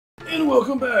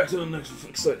welcome back to the next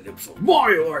exciting episode of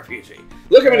Mario RPG.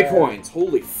 Look how many coins.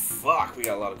 Holy fuck, we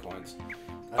got a lot of coins.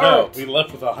 I know, we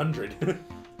left with 100.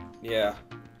 Yeah.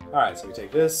 Alright, so we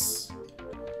take this.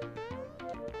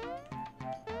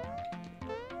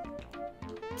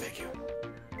 Thank you.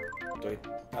 Do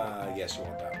Yes, you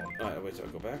want that one. Alright, wait till I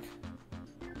go back.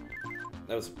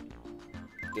 That was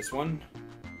this one.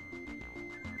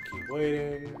 Keep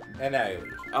waiting. And now you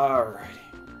leave. Alrighty.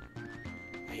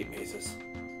 I hate mazes.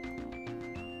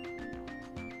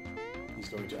 He's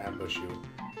going to ambush you.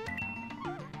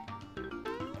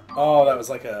 Oh, that was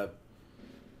like a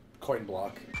coin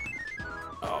block.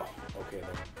 Oh. Okay then.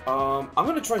 I'm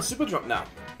gonna try super jump now.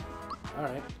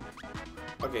 Alright.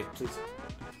 Okay, please.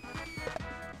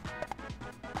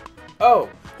 Oh!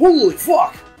 Holy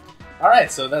fuck!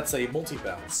 Alright, so that's a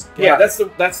multi-bounce. Yeah, that's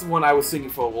the one I was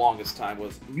thinking for the longest time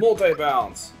was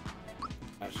multi-bounce.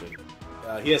 Actually.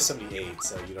 He has 78,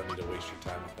 so you don't need to waste your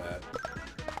time with that.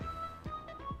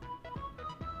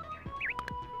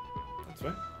 That's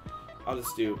right. I'll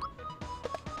just do...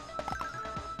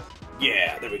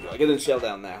 Yeah, there we go. I get the shell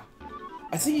down now.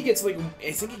 I think he gets like...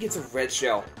 I think he gets a red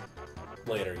shell.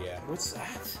 Later, yeah. What's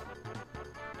that?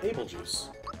 Able juice.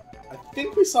 I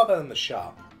think we saw that in the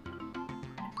shop.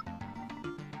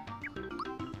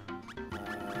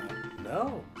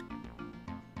 No.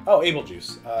 Oh, able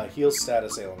juice. Heals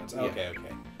status ailments. Yeah. Okay,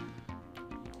 okay.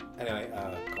 Anyway,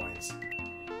 coins.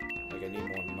 Like, I need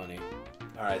more money.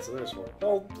 Alright, so there's 4.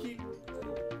 Well,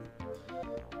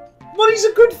 money's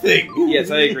a good thing!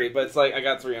 Yes, I agree, but it's like, I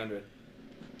got 300.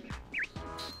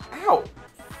 Ow!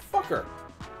 Fucker.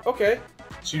 Okay.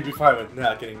 So you'd be fine with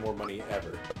not getting more money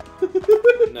ever.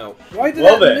 No. Why did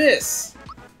Love I it. miss?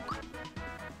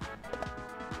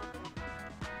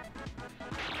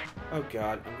 Oh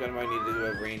god, I'm gonna might need to do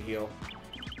a rain heal.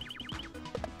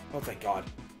 Oh, thank god.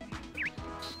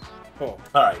 Oh.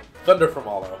 Alright, Thunder from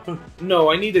Malo.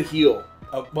 No, I need a heal.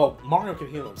 Well, Mario can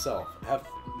heal himself. Have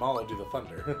Malo do the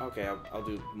thunder. Okay, I'll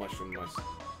do mushroom myself.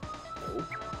 No.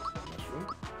 Mushroom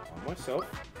on myself.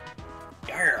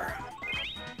 Yeah.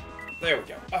 There we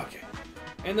go. Okay.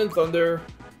 And then thunder.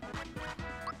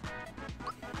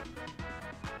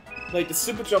 Like, the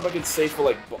super jump I can save for,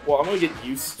 like... Well, I'm gonna get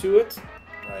used to it.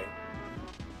 Right.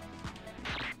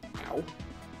 Ow.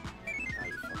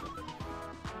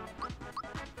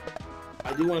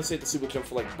 I do want to save the super jump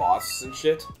for, like, boss and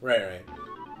shit. Right, right.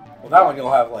 Well, that one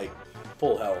you'll have, like,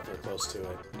 full health or close to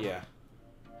it. Yeah.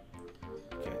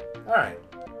 Okay. Alright.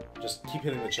 Just keep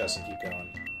hitting the chest and keep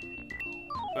going.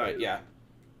 Alright, yeah.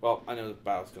 Well, I know the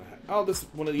battle's gonna happen. Oh, this is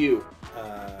one of you.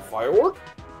 Fire orb?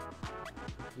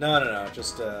 No.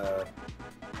 Just,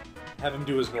 have him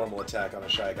do his normal attack on a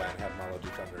Shy Guy and have Malo do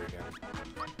Thunder again.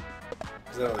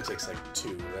 Because that only takes, like,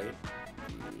 2, right?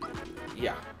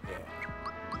 Yeah.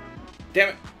 Yeah. Damn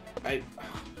it! I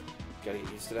gotta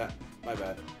get used to that. My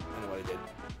bad. I know what I did.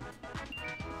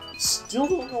 Still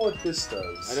don't know what this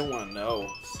does. I don't want to know.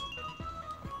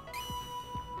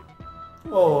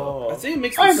 Oh, I think it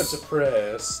makes me I'm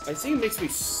depressed. I think it makes me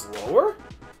slower?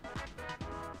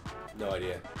 No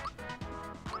idea.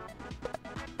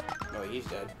 Oh, he's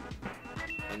dead.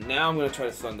 And now I'm gonna try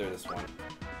to thunder this one.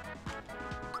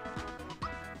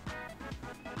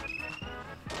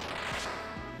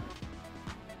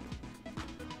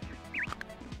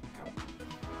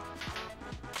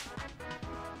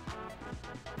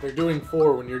 They're doing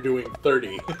 4 when you're doing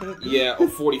 30. Yeah, or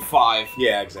 45.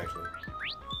 Yeah, exactly.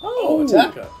 Oh,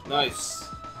 attack up. Nice.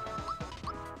 I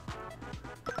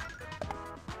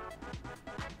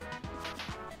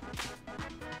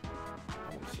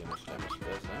want to see how much damage he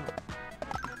does now.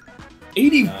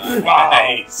 80!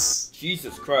 Nice.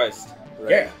 Jesus Christ. Right.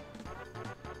 Yeah.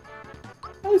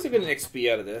 At least I get an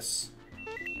XP out of this.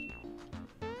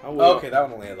 How we Okay, that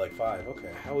one only had like 5.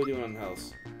 Okay. How are we doing on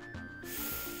health?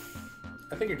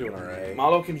 I think you're doing alright.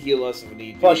 Malo can heal us if we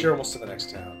need to. Plus, you're almost to the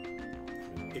next town.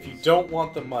 If you don't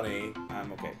want the money,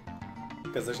 I'm okay.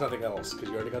 because there's nothing else, because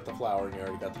you already got the flower and you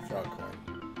already got the frog coin.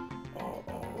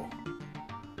 Uh-oh.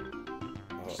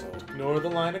 Just ignore the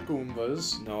line of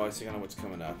Goombas. No, I think I know what's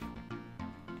coming up.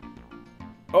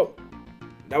 Oh!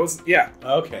 That was... yeah.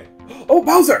 Okay. Oh,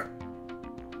 Bowser!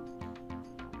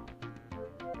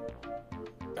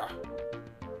 Ah.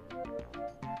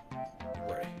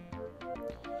 Ready.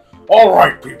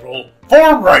 Alright, people.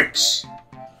 Form ranks!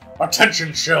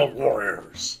 Attention, shell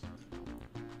warriors.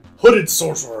 Hooded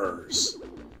sorcerers.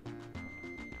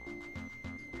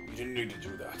 You didn't need to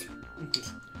do that.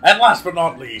 And last but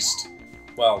not least,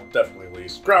 well, definitely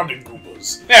least, grounded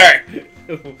Goombas. Hey!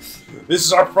 This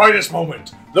is our brightest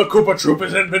moment. The Koopa Troop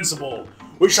is invincible.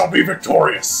 We shall be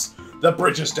victorious. The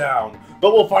bridge is down,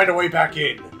 but we'll find a way back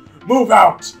in. Move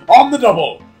out! On the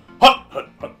double! Hut, hut,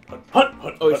 hut, hut, hut,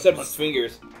 hut. Oh, he hut, stepped hut. his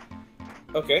fingers.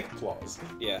 Okay. Claws.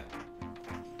 Yeah.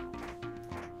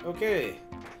 Okay.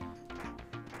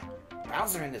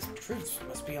 Bowser and his troops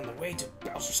must be on the way to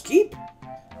Bowser's Keep.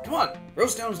 Come on,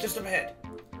 Rose Town's just up ahead.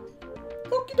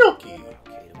 Okie dokie.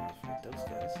 Okay, don't want to fight those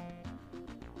guys.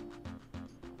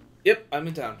 Yep, I'm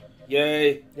in town.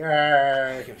 Yay! I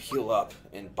Yay! can heal up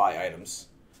and buy items.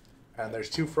 And there's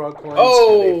 2 frog coins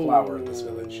Oh! and a flower in this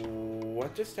village.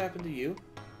 What just happened to you?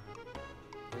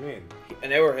 What do you mean?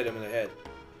 An arrow hit him in the head.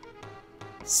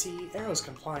 See, arrows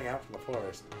come flying out from the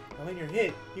forest. And when you're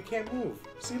hit, you can't move.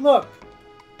 See, look!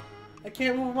 I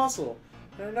can't move a muscle.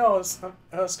 And I know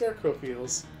how a scarecrow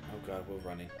feels. Oh god, we're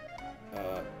running.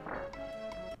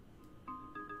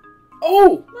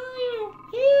 Oh!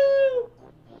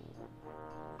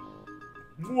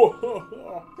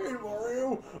 Whoa! Hey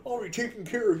Mario, I'll be taking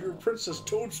care of your Princess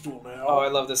Toadstool now. Oh, I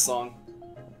love this song.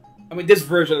 I mean, this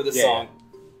version of this song.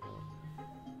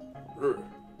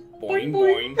 Boing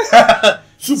boing.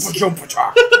 Super jump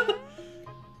attack.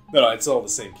 No, it's all the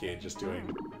same kid, just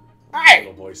doing Hey!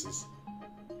 little voices.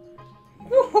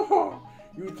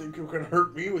 You think you can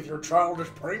hurt me with your childish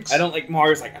pranks? I don't like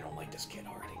Mario's like, I don't like this kid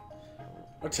already.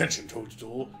 Attention,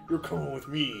 Toadstool. You're coming with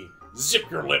me. Zip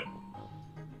your lip.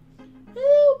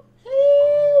 Help!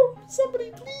 Help!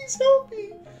 Somebody please help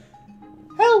me!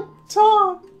 Help,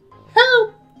 Tom!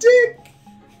 Help, Dick!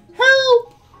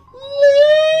 Help,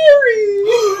 Larry!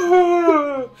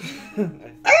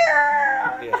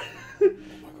 Yeah.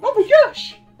 Oh my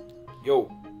gosh! Yo.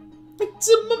 It's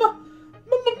a Mamma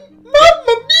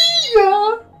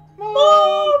Mia!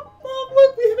 Mom,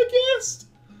 look, we have a guest!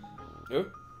 Huh?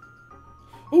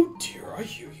 Oh dear, I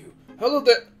hear you. Hello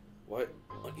there. What?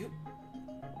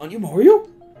 Aren't you Mario?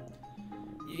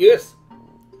 Yes.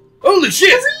 Holy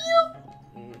shit!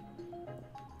 Mario?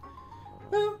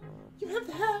 Well, you have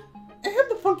the hat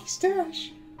and the funky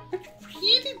stash. Are you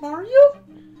really Mario?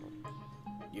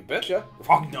 You betcha.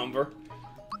 Wrong number.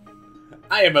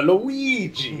 I am a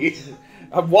Luigi.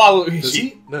 I'm Waluigi. Does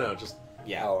he? No, just...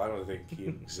 Yeah. Oh, I don't think he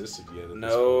existed yet. At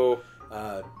No. this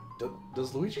point.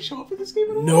 Does Luigi show up in this game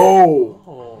at all? No.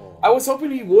 Oh. I was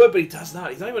hoping he would, but he does not.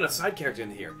 He's not even a side character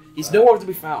in here. He's nowhere to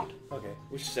be found, Okay.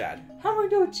 which is sad. How do I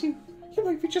know it's you? You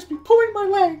might just be pulling my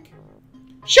leg.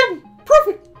 Show me! Prove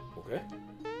it! Okay.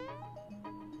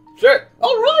 Sure.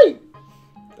 Alright!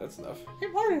 That's enough. Hey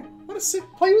Mario, wanna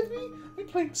play with me? I'm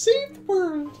playing Save the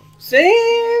World.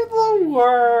 Save the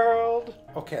world.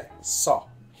 Okay, so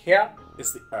here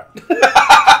is the Earth.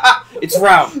 It's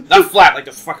round, not flat like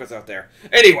those fuckers out there.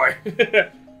 Anyway.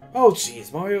 Oh,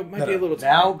 jeez. Mario might be a little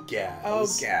now, tired. Gaz. Oh,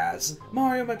 Gaz.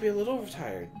 Mario might be a little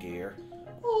tired, dear.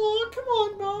 Aw, come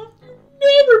on, Mom.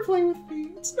 You never play with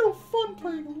me. It's no fun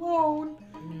playing alone.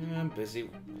 I'm busy.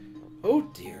 Oh,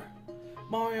 dear.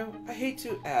 Mario, I hate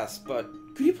to ask, but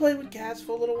could you play with Gaz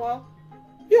for a little while?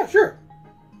 Yeah, sure.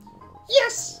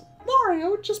 Yes!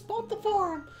 Mario just bought the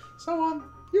farm. So,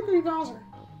 you can be Bowser.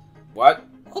 What?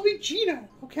 I'll be Gino,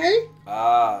 okay?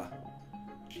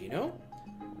 Gino?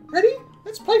 Ready?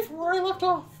 Let's play from where I left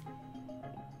off.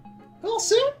 All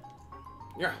set?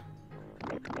 Yeah.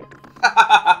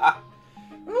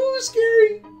 Oh,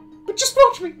 scary. But just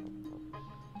watch me.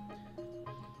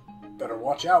 Better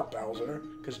watch out, Bowser,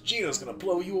 because Gino's gonna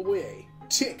blow you away.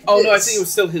 Tick. Oh, no, I this. think it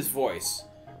was still his voice.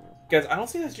 Guys, I don't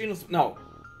think that's Gino's... No.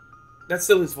 That's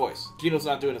still his voice. Gino's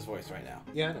not doing his voice right now.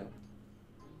 Yeah, I know.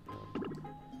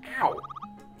 Ow.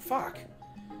 Fuck.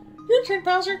 Your turn,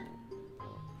 Bowser.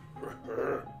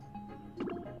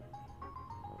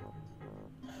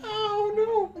 Oh,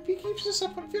 no. If he keeps this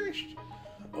up, I'm finished.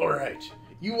 All right,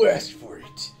 you asked for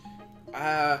it.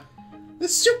 The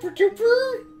super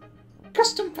duper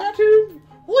custom pattern,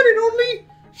 one and only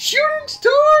shooting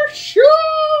star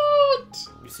shot!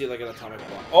 You see like an atomic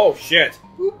bomb. Oh, shit.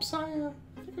 Oops, I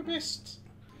think I missed.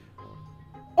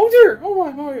 Oh, dear. Oh,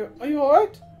 my, Mario. Are you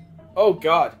alright? Oh,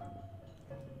 God.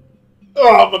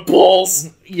 Oh, my balls!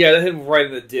 Yeah, that hit him right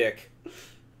in the dick.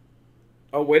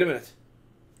 Oh, wait a minute.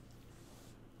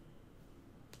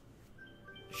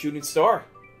 Shooting star.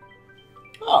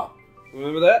 Oh,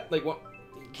 Remember that? Like, what?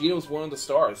 Gino was one of the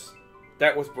stars.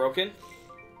 That was broken.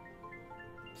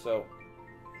 So.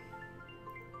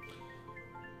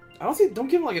 I don't think. Don't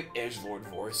give him like an edgelord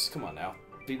voice. Come on now.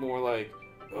 Be more like.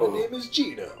 my name is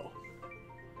Gino.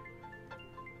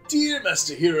 Dear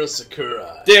Master Hero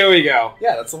Sakura. There we go.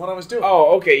 Yeah, that's the one I was doing.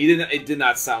 Oh, okay. You didn't. It did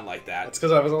not sound like that. That's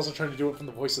because I was also trying to do it from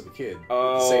the voice of the kid at the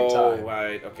Oh, same time.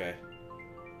 right. Okay.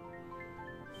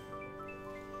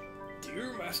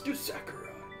 Dear Master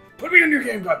Sakura, put me in your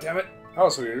game, goddammit! Oh,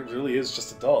 so he really is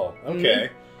just a doll. Okay.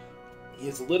 He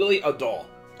is literally a doll.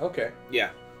 Okay.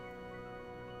 Yeah.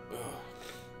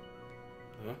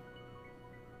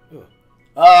 Ugh.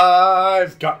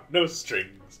 I've got no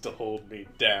strings to hold me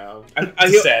down.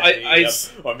 Set me up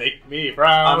or make me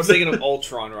frown. I'm thinking of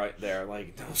Ultron right there.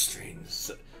 Like, no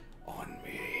strings on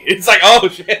me. It's like, oh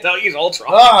shit, don't use Ultron.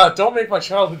 Ah, don't make my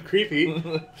childhood creepy.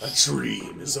 A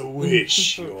dream is a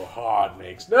wish your heart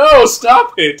makes. No,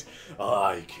 stop it!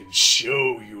 I can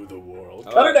show you the world.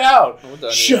 Cut it out!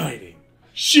 Shining,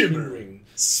 shimmering,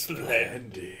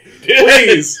 splendid.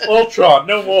 Please, Ultron,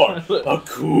 no more.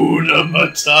 Hakuna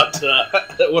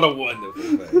Matata. What a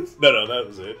wonderful face. No, that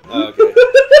was it. Okay.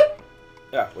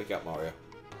 Yeah, wake up, Mario.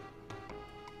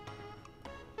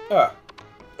 Ah.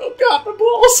 Oh god, my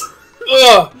balls!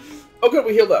 Ugh! Oh good,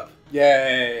 we healed up.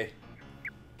 Yay.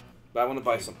 But I want to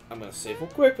buy some. I'm going to save real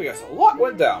quick because a lot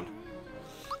went down.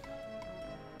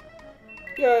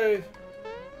 Yay!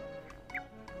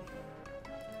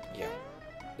 Yeah.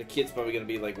 The kid's probably going to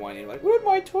be like whining like, where'd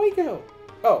my toy go?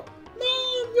 Oh.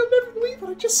 Mom, you'll never believe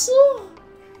what I just saw.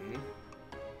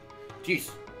 Jeez.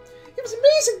 It was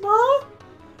amazing, Mom.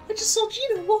 I just saw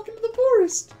Gina walk into the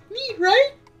forest. Neat,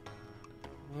 right?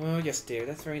 Oh, yes, dear.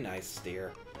 That's very nice,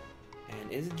 dear. And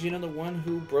isn't Gina the one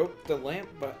who broke the lamp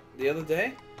the other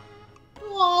day?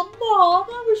 Aw, Mom,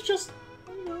 that was just,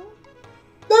 you know.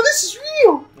 Now this is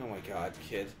real. Oh my god,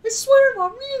 kid. I swear,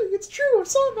 Mom, really, it's true. I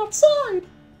saw him outside.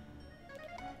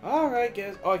 Alright,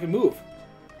 Giz. Oh, I can move.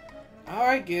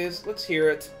 Alright, Giz. Let's hear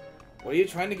it. What are you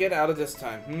trying to get out of this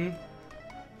time, Mom,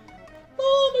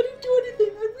 I didn't do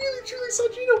anything. I really, truly saw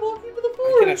Gina walking into the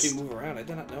forest. I can actually move around. I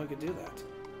did not know I could do that.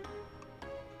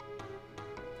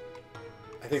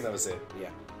 I think that was it. Yeah.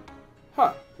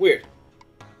 Huh. Weird.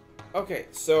 Okay,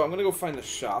 so I'm gonna go find the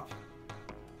shop.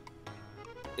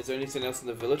 Is there anything else in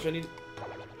the village I need?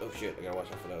 Oh shit, I gotta watch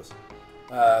out for those.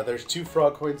 There's 2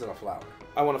 frog coins and a flower.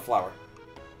 I want a flower.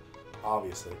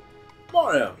 Obviously.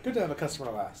 Mario, good to have a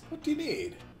customer last. What do you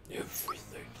need?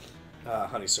 Everything.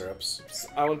 Honey syrups.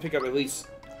 I want to pick up at least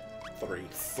 3.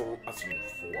 I've seen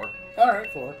 4.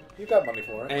 Alright, 4. You got money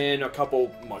for it. And a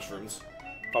couple mushrooms.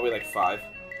 Probably like 5.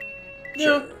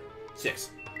 Sure.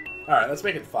 6. Alright, let's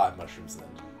make it 5 mushrooms then.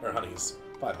 Or honeys.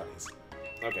 5 honeys.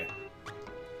 Okay.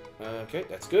 Okay,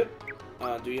 that's good.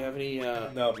 Do you have any,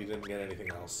 No, you didn't get anything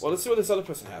else. Well, let's see what this other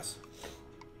person has.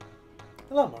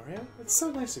 Hello, Mario. It's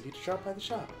so nice of you to drop by the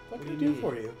shop. What can I do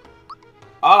for you?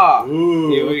 Ah!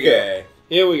 Ooh, here we go.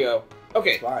 Here we go.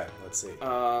 Okay. Fine. Let's see.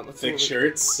 Let's see. Thick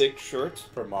shirts. Thick shirt.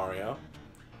 For Mario.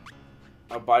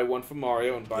 I'll buy one for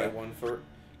Mario and buy one for...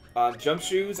 jump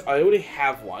shoes. I already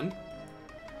have one.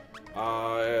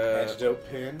 Antidote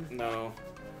pin. No.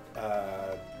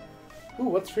 Ooh,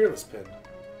 what's Fearless pin?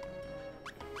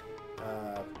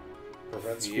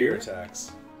 Prevents fear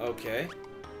attacks. Okay.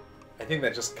 I think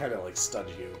that just kind of like stuns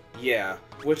you. Yeah,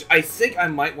 which I think I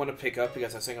might want to pick up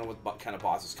because I was thinking what kind of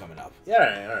bosses coming up.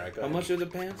 Yeah, alright, go How ahead. much are the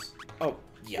pants? Oh,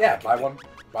 yeah. Yeah,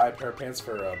 buy a pair of pants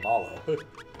for Malo.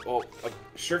 Oh, a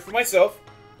shirt for myself.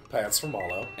 Pants for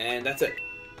Malo. And that's it.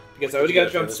 Because I already got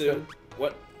a jumpsuit. Pin?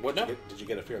 What? What now? Did you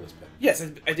get a Fearless pin? Yes,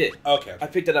 I did. Okay. I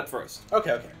picked it up first.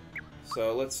 Okay.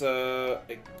 So let's go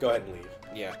ahead and leave.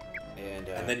 Yeah, and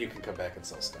then you can come back and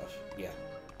sell stuff. Yeah.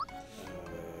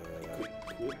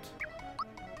 Quit.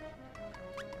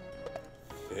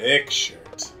 Thick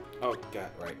shirt. Oh god,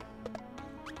 right.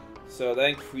 So that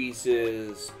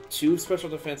increases 2 special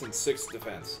defense and 6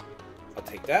 defense. I'll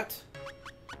take that.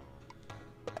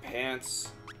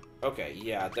 Pants. Okay,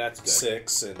 yeah, that's good.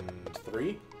 6 and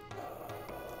 3.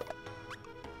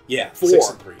 Yeah, 4. 6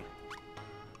 and 3.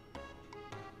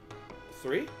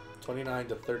 3? 29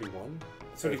 to 31.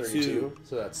 32.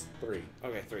 So that's 3.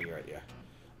 Okay, 3, you're right,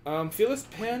 yeah. Fearless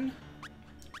pen.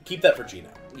 Keep that for Gina.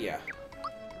 Yeah.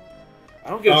 I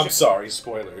don't give a I'm shit. sorry,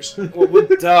 spoilers. Well,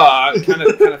 duh. Kind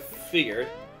of figured.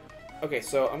 Okay,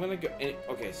 so I'm gonna go.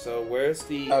 Okay, so where's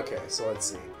the? Okay, so let's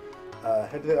see.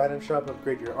 Head to the item shop,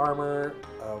 upgrade your armor.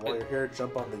 While you're here,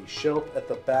 jump on the shelf at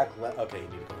the back left. Okay, you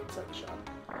need to go inside the shop.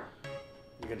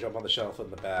 You can jump on the shelf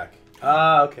in the back.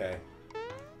 Ah, okay.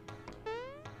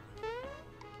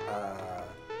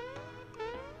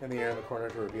 In the air in the corner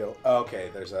to reveal. Oh, okay,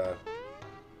 there's a.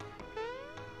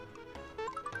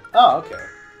 Oh, okay.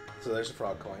 So there's a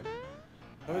frog coin.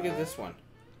 How do I get this one?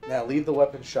 Now leave the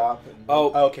weapon shop. And...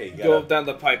 Oh, okay. You go gotta... down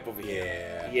the pipe over here.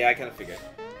 Yeah. Yeah, I kind of figured.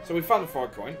 So we found the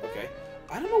frog coin. Okay.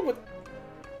 I don't know what.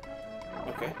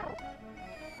 Okay.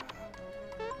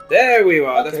 There we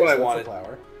are. That's what I wanted.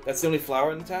 Flower. That's the only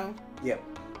flower in the town? Yep.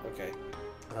 Okay.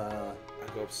 I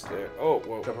go upstairs. Oh,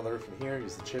 whoa. Jump on the roof from here.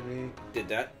 Use the chimney. Did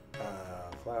that.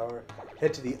 Flower.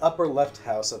 Head to the upper left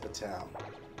house of the town.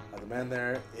 The man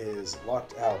there is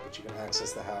locked out, but you can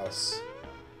access the house.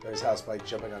 His house by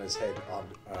jumping on his head on.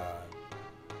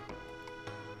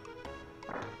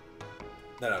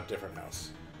 No, different house.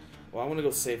 Well, I want to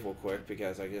go save real quick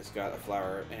because I just got a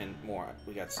flower and more.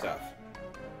 We got stuff.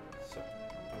 So,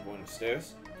 I'm going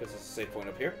upstairs because it's a safe point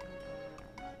up here.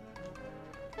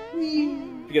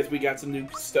 Because we got some new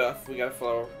stuff. We got a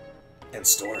flower. And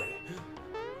story.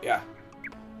 Yeah.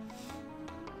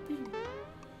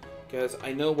 Because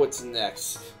I know what's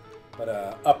next. But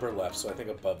upper left, so I think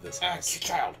above this Ah, house.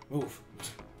 child, move.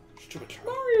 Stupid child.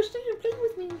 Mario, stay here playing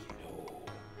with me.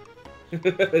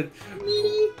 No.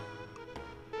 Ninny.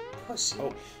 Pussy.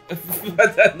 Oh.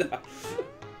 No.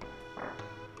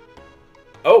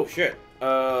 Oh shit.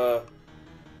 Doesn't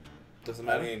I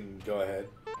matter. mean, go ahead.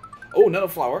 Oh, another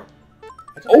flower.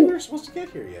 I don't think we were supposed to get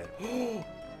here yet. A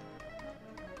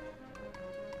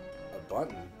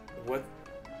button. What?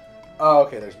 Oh,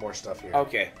 okay. There's more stuff here.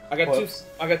 Okay, I got Whoops. two.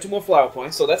 I got 2 more flower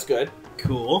points, so that's good.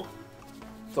 Cool.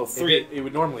 So 3. It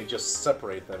would normally just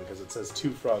separate them because it says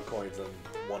 2 frog coins and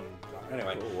 1 flower.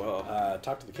 Anyway, Oh well.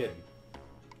 talk to the kid.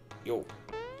 Yo,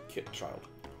 kid, child.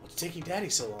 What's taking Daddy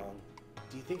so long?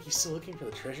 Do you think he's still looking for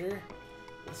the treasure?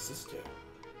 What's this do?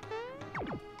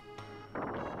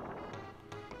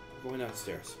 Going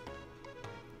downstairs.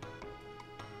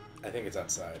 I think it's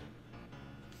outside.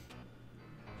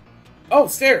 Oh,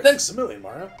 stairs. Thanks a million,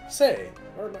 Mario. Say,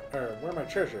 where my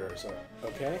treasure or so?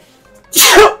 Okay.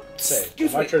 Say,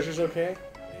 Excuse my me. treasures okay?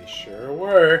 They sure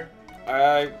were.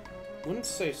 I wouldn't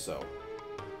say so.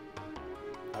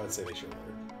 I would say they sure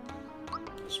were.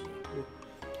 Sweet.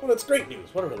 Well, that's great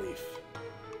news. What a relief.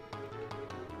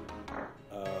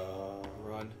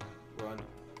 Run, run,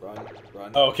 run,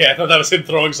 run. Oh, okay, I thought that was him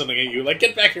throwing something at you. Like,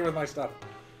 get back here with my stuff.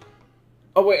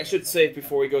 Oh wait, I should save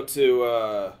before we go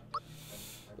to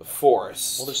the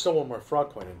forest. Well, there's still one more frog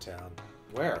coin in town.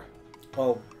 Where?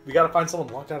 Well, we gotta find someone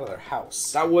locked out of their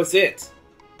house. That was it.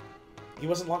 He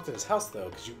wasn't locked in his house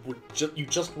though, because you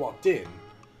just walked in.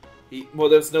 Well,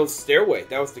 there's no stairway.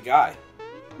 That was the guy.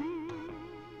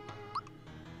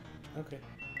 Okay.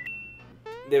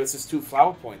 There was just 2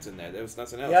 flower points in there. There was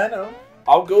nothing else. Yeah, I know.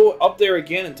 I'll go up there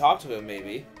again and talk to him,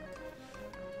 maybe.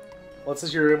 Well, it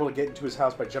says you were able to get into his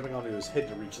house by jumping onto his head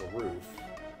to reach the roof.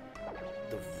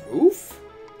 The roof?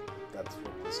 That's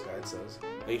what this guide says.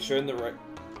 Are you sure in the right?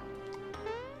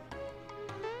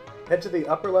 Head to the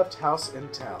upper left house in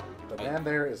town. The man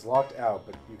there is locked out,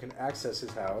 but you can access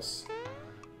his house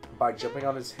by jumping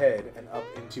on his head and up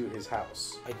into his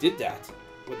house. I did that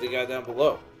with the guy down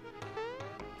below.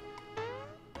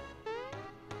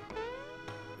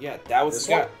 Yeah, that was This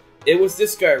the guy. one? It was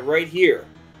this guy right here.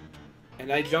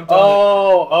 And I jumped on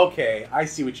Oh, okay. I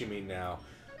see what you mean now.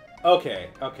 Okay,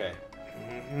 okay.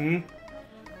 it. Mm-hmm.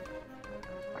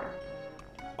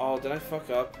 Oh, did I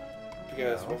fuck up?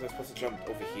 Because No. was I supposed to jump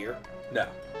over here? No.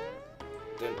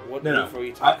 Then what No, roof are you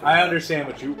no. talking about? I understand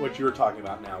what you were talking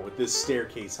about now, with this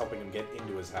staircase helping him get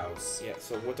into his house. Yeah,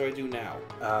 so what do I do now?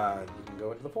 You can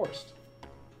go into the forest.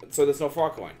 So there's no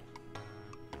frog coin.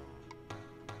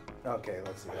 Okay,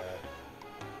 let's see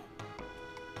that.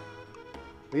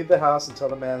 Leave the house and tell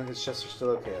the man his chests are still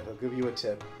okay. He'll give you a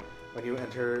tip when you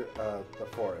enter the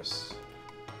forest.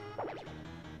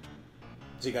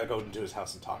 So you gotta go into his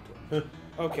house and talk to him.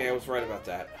 Okay, I was right about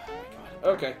that. Oh my god.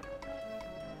 Okay.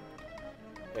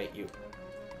 Wait, you.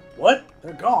 What?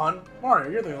 They're gone? Mario,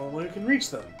 you're the only one who can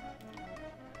reach them.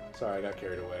 Sorry, I got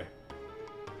carried away.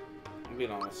 I'm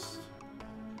being honest.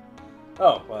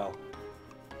 Oh, well.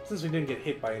 Since we didn't get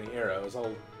hit by any arrows,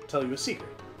 I'll tell you a secret.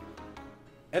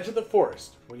 Enter the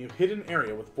forest. When you hit an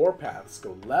area with 4 paths,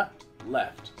 go left,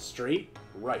 left, straight,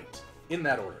 right. In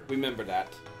that order. Remember that.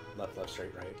 Left, left,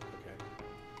 straight, right. Okay.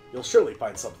 You'll surely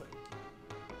find something.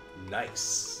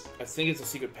 Nice. I think it's a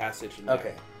secret passage in there.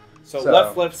 Okay. So So,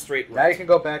 left, left, straight, Now right. you can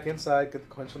go back inside, get the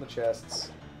coins from the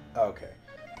chests. Okay.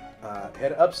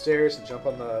 Head upstairs and jump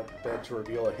on the bed to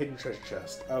reveal a hidden treasure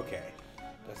chest. Okay.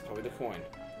 That's probably the coin.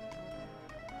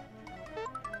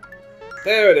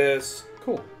 There it is.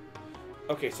 Cool.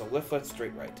 Okay, so left, left,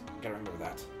 straight, right. Gotta remember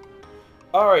that.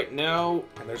 Alright, now...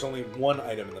 And there's only one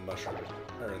item in the mushroom,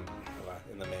 or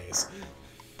in the maze.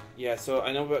 Yeah, so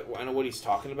I know what he's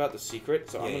talking about, the secret,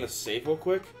 so I'm Yeah. gonna save real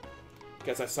quick.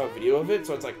 Because I saw a video of it,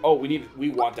 so it's like, oh, we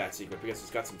want that secret, because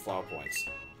it's got some flower points.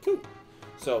 Cool.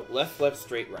 So, left, left,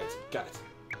 straight, right. Got it.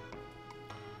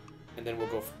 And then we'll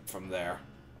go from there.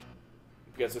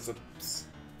 Because it's a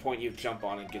point you jump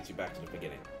on and gets you back to the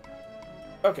beginning.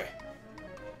 Okay.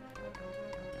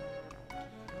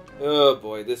 Oh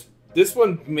boy, this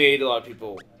one made a lot of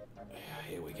people...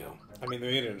 Here we go. I mean, they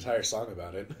made an entire song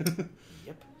about it.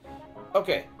 Yep.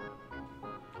 Okay.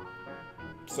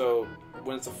 So,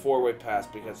 when it's a 4-way pass,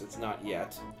 because it's not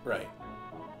yet, Right.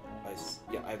 I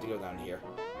have to go down here.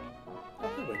 Oh,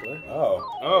 hey, Wiggler.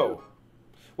 Oh. Oh.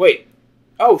 Wait.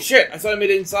 Oh, shit! I thought I made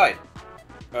it inside.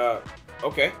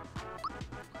 Okay.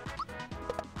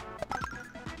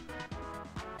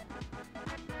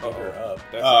 Pick her up.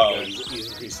 That's Oh, not good.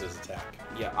 he's increased his attack.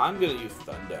 Yeah, I'm gonna use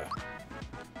Thunder.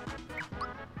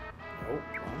 Oh,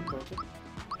 I'm broken.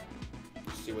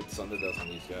 Let's see what Thunder does on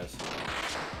these guys.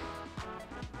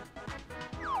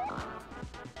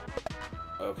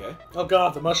 Okay. Oh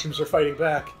god, the mushrooms are fighting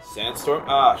back. Sandstorm?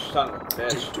 Ah, son of a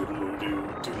bitch.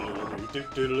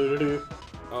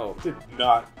 Oh, Did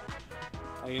not.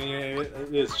 I mean,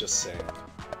 it is just sand.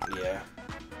 yeah.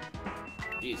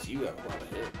 Jeez, you have a lot of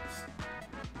hits.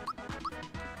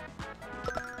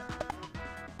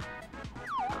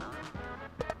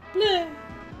 Bleh.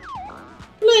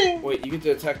 Bleh. Wait, you get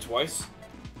to attack twice?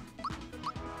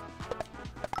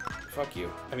 Fuck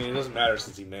you. I mean, it doesn't matter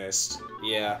since he missed.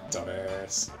 Yeah.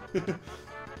 Dumbass.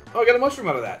 Oh, I got a mushroom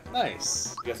out of that.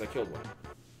 Nice. Guess I killed one.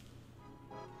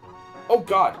 Oh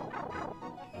god.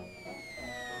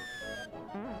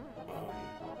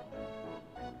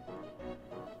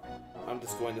 I'm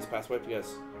just going this pathway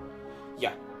because...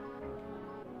 Yeah.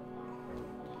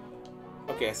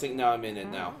 Okay, I think now I'm in it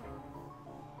now.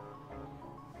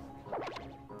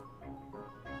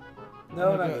 No,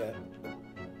 Oh my not God. yet.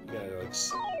 You gotta, like...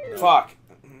 No. Fuck.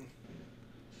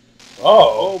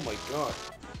 Oh! Oh my god.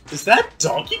 Is that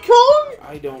Donkey Kong?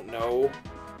 I don't know.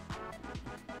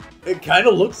 It kind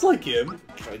of looks like him.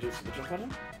 Should I do some jump on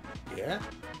him? Yeah.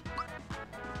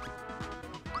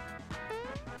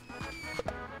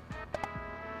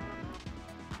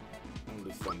 I'm gonna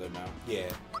do thunder now. Yeah.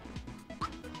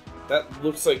 That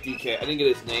looks like DK. I didn't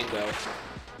get his name though.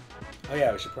 Oh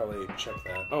yeah, we should probably check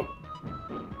that. Oh.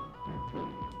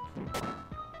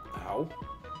 Ow.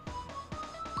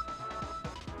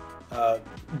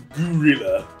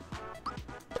 Gorilla.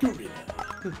 Gorilla.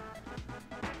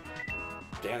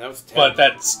 Damn, that was 10. But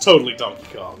that's totally Donkey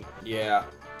Kong. Yeah.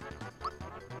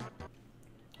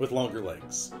 With longer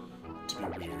legs. To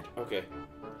be weird. Okay.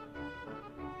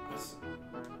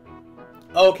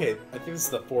 Okay, I think this is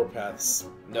the 4 paths.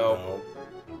 No.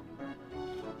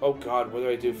 Oh god, what do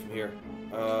I do from here?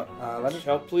 Let me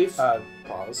Help, please?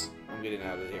 pause. I'm getting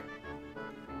out of here.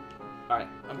 Alright,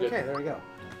 I'm good. Okay, there we go.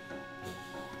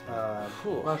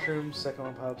 Cool. Mushroom, second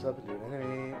one pops up into an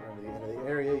enemy. Remember the end of the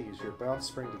area, use your bounce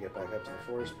spring to get back up to the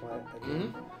forest plant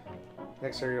again.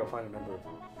 Next area, you'll find a number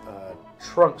of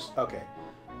trunks. Okay.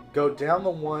 Go down the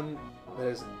one that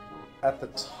is at the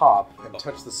top and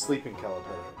touch the sleeping caliper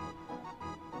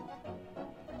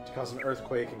to cause an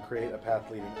earthquake and create a path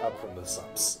leading up from the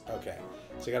sumps. Okay.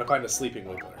 So you gotta find a sleeping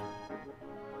wiggler.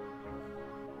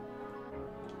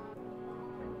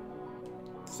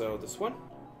 So, this one?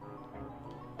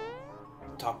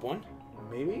 Top one?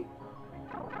 Maybe?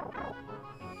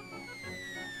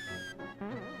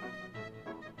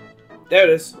 There it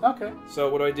is. Okay. So,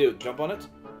 what do I do? Jump on it?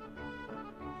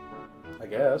 I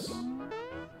guess.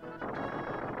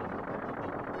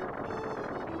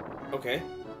 Okay.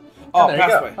 Oh, Oh, there you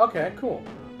pathway. go. Okay, cool.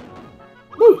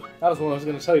 Woo! That was one I was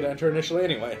gonna tell you to enter initially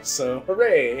anyway, so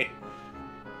hooray!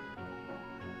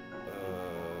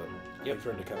 Yep. Wait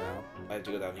for him to come out. I have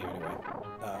to go down here anyway.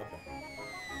 Oh,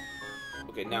 okay.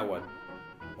 Okay, now what?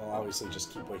 Well, obviously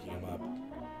just keep waking him up.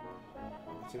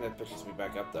 I think that pushes me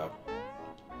back up, though.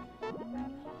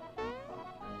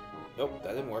 Nope,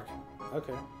 that didn't work.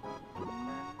 Okay.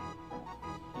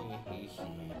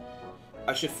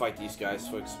 I should fight these guys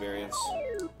for experience.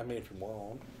 I made it from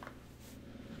one.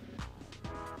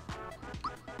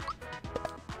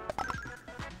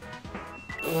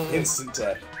 Instant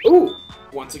death. Ooh!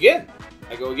 Once again!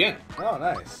 I go again. Oh,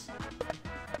 nice.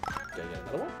 Did I get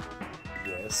another one?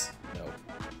 Yes. No.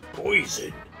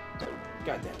 Poison.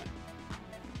 God damn it.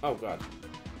 Oh, God.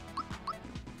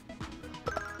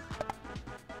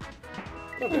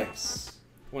 Okay. Nice.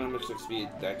 How much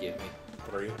XP that gave me?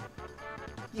 3.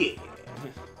 Yeah.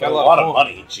 Got a lot of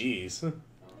points. money. Jeez.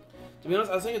 To be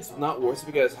honest, I think it's not worth it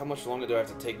because how much longer do I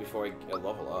have to take before I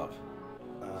level up?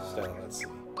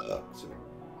 Let's see.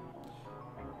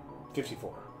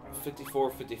 54.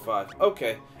 54, 55.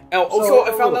 Okay. Oh, So, also, I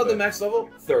a found little out the bit. max level?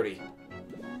 30.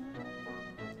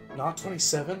 Not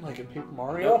 27 like in Paper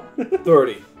Mario?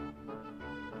 30.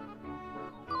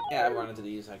 Yeah, I run into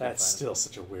these. I can That's find still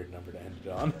such a weird number to end it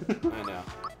on. them. I know.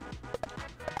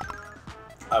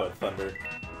 I would thunder.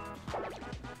 Just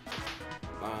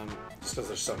Just because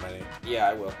there's so many. yeah,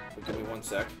 I will. But give me 1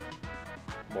 sec.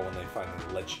 Well, when they finally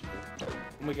let you. Oh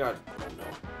my god. Oh no.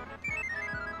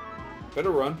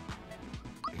 Better run.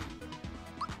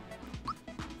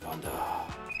 Thunder.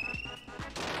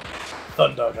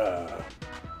 Thunder.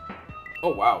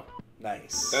 Oh wow.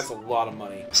 Nice. That's a lot of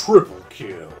money. triple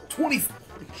kill. 20.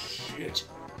 Shit.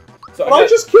 So I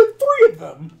just killed 3 of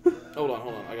them. Hold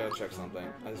on. I gotta check something.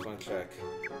 I just want to check.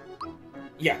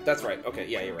 Yeah, that's right. Okay,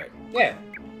 yeah, you're right. Yeah.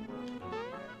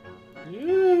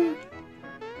 Yeah.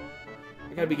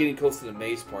 I gotta be getting close to the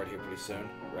maze part here pretty soon,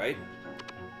 right?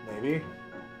 Maybe.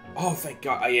 Oh, thank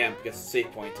God, I am, because it's a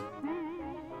save point.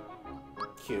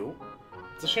 Cute.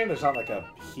 It's a shame there's not like a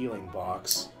healing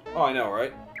box. Oh, I know,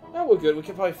 right? Oh, we're good. We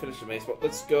can probably finish the maze, but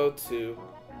let's go to...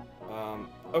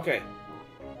 okay.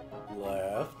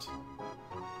 Left.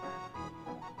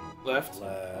 Left.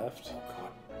 Left. Oh,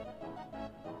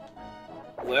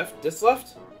 God. Left? This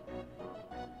left?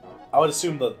 I would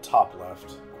assume the top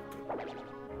left.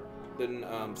 Then,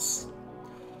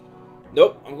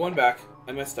 Nope, I'm going back.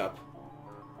 I messed up.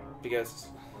 Because...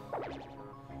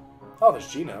 Oh, there's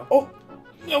Gino. Oh!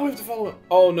 No, we have to follow him.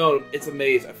 Oh, no, it's a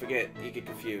maze. I forget. You get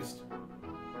confused.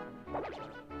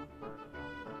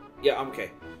 Yeah, I'm okay.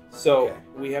 So, Okay.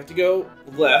 we have to go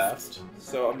left.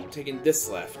 So, I'm taking this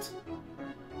left.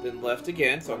 Then left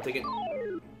again, so I'm taking...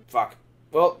 Fuck.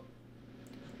 Well...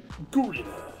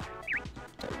 Gorilla.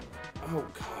 Oh,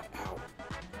 God, ow.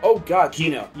 Oh, God,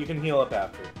 Gino. You can heal up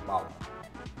after Mala.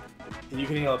 And you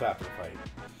can heal up after the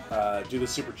fight. Do the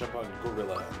super jump on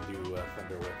Gorilla and do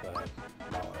Thunder with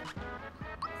Mala.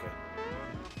 Okay.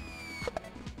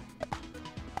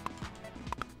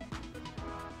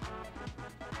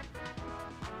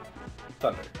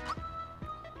 Thunder.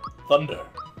 Thunder.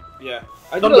 Yeah.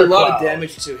 I did a lot of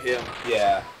damage to him.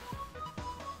 Yeah.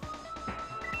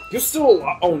 You're still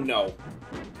alive. Oh, no.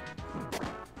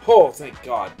 Oh, thank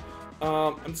God.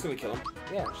 I'm just gonna kill him.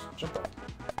 Yeah, just jump on.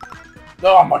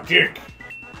 Oh, my dick!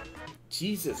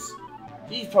 Jesus.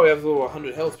 He probably has over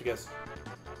 100 health because...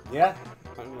 Yeah?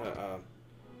 I'm gonna,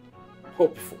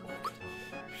 hope before...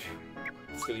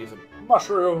 Just gonna use a...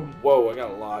 Mushroom! Whoa, I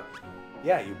got a lot.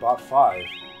 Yeah, you bought 5.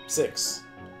 6.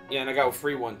 Yeah, and I got a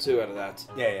free one, too, out of that.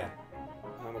 Yeah.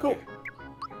 I'm okay. Cool.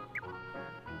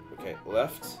 Okay,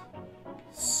 left.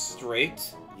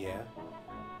 Straight. Yeah.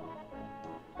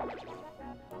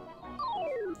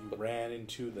 You ran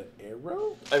into the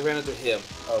arrow? I ran into him.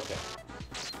 Okay.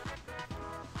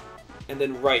 And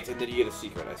then right, and then you get a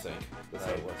secret, I think. That's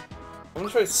how it Right. was. I'm gonna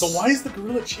try to... So why is the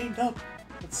gorilla chained up?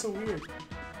 That's so weird.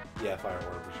 Yeah,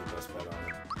 firework was your best bet on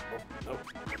it. Oh, nope.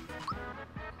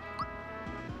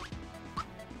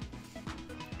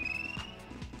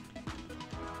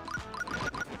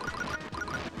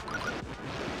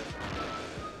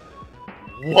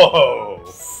 Whoa!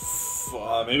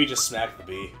 Fuck. Maybe just smack the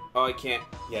bee. Oh, I can't.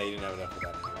 Yeah, you didn't have enough of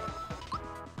that anyway.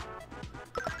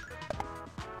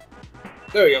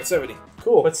 There we go, 70.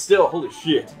 Cool. But still, holy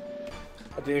shit.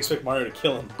 I didn't expect Mario to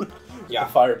kill him. Yeah.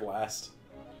 The fire blast.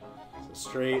 So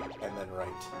straight and then right.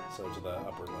 So to the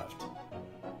upper left.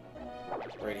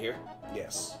 Right here.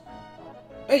 Yes.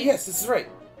 Hey, yes, this is right.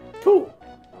 Cool.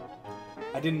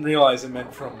 I didn't realize it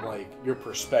meant from, like, your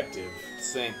perspective.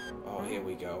 Same. Oh, here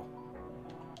we go.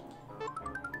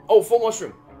 Oh, full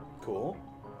mushroom. Cool.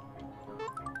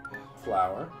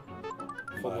 Flower.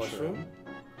 Full mushroom.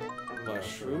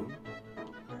 Mushroom.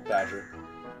 Badger.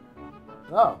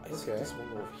 Oh, I see okay. this one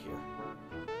over here.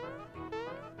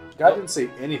 God didn't say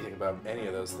anything about any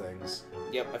of those things.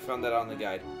 Yep, I found that on the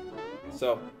guide.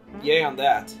 So, yay on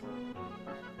that.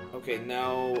 Okay,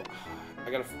 now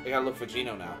I gotta look for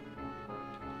Gino now.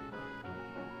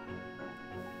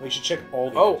 We should check all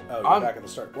the... Oh, you're I'm- back at the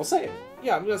start. We'll save.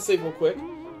 Yeah, I'm gonna save real quick,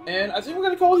 and I think we're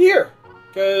gonna call it here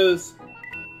because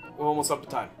we're almost up to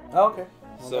time. Oh, okay.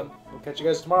 Well, So- then we'll catch you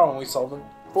guys tomorrow when we solve the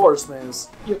forest maze.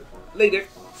 Yep. Later.